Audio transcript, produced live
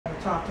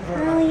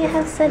Oh, you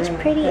have such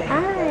pretty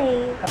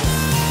eyes.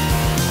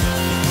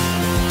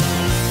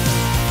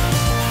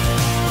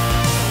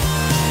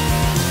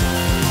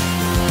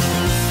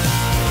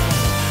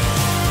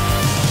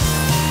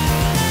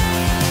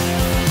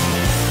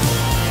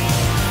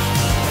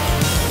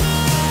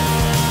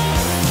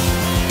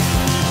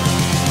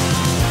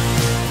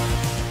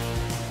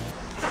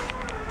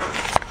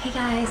 Hey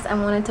guys, I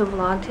wanted to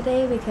vlog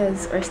today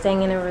because we're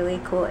staying in a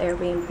really cool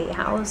Airbnb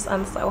house,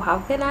 so how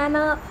could I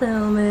not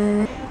film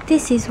it?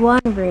 This is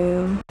one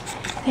room.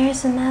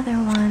 There's another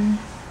one.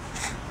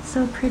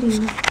 So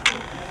pretty.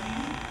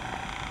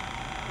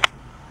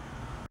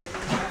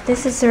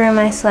 This is the room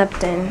I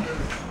slept in.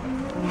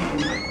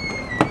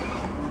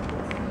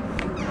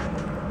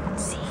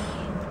 Let's see.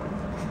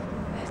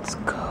 It's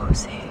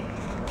cozy.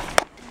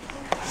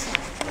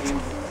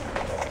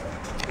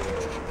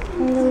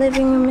 And the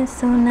living room is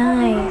so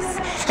nice.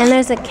 And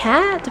there's a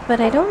cat, but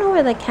I don't know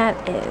where the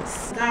cat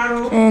is.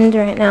 And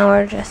right now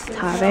we're just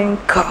having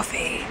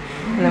coffee.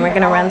 And then we're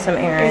gonna run some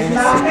errands.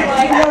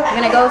 We're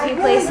gonna go a few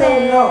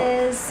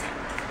places.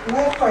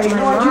 My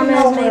mom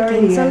is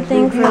making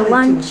something for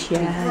lunch.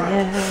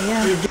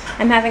 Yeah.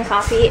 I'm having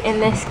coffee in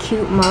this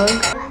cute mug.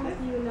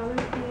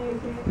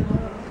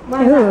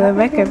 Ooh, a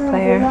record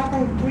player.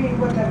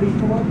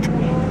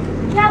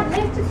 Yeah,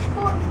 lift the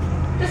small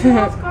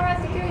car. I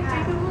think you're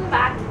 3 people in the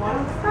back, 1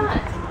 in the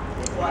front.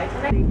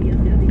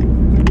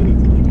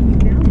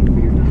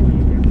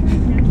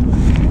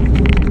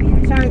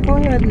 Shani, go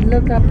ahead and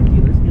look up.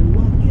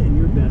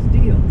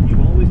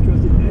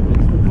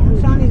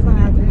 Shani's gonna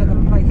have to look up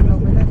places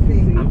over. Let's see.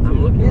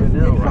 I'm looking right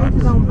now. There's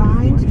places on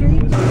Vine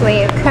Street. We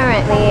are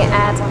currently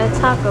at a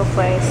taco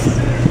place.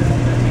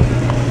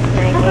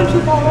 How come she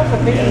bought us a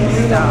big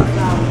stuff?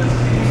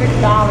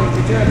 $6.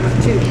 The judge was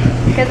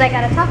 $2. Because I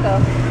got a taco.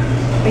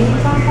 Bean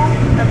taco?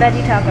 A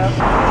veggie taco.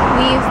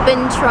 We've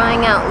been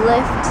trying out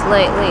Lyft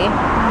lately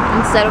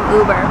instead of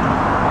Uber.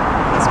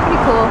 It's pretty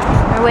cool.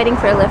 We're waiting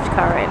for a Lyft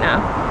car right now.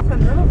 It's a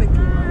little bit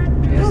cooler.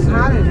 It's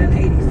hotter than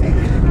 86.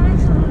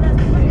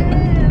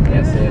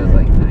 Yes, it was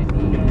like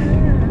 90.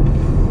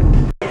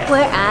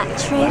 We're at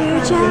Trader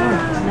Joe's.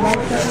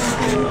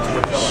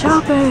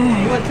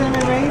 Shopping. What's in the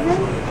raisin?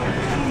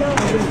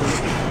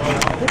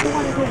 If you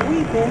want to go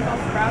wheat, then.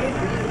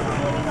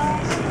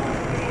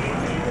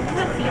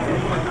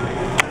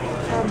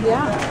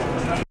 Yeah.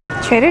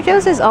 Trader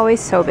Joe's is always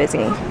so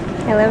busy.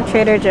 I love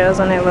Trader Joe's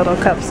and their little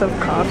cups of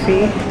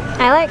coffee.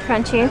 I like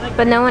crunchy,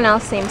 but no one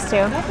else seems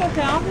to. That's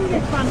okay. I'll do the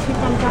crunchy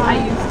sometimes. I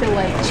used to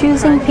like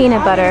Choosing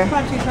peanut butter,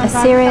 a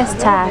serious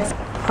task.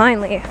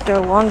 Finally, after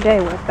a long day,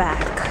 we're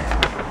back.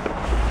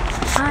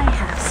 I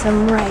have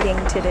some writing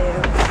to do.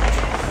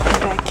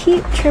 And I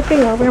keep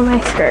tripping over my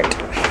skirt.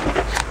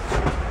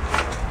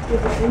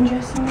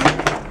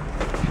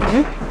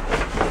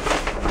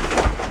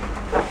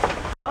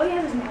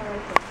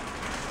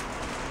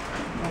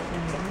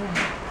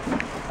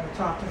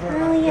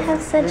 Oh, you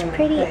have such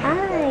pretty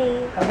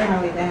eyes.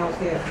 Apparently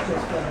downstairs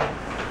just for the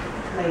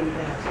lady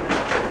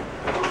downstairs.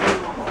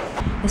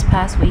 This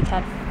past week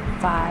had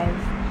 5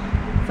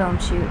 film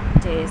shoot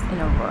days in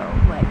a row,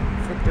 like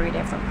for 3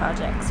 different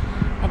projects.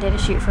 I did a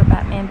shoot for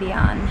Batman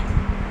Beyond.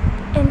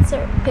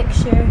 Insert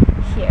picture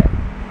here.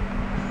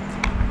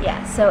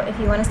 Yeah, so if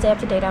you want to stay up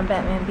to date on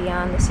Batman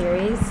Beyond the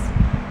series,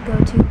 go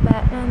to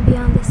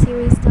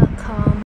batmanbeyondtheseries.com.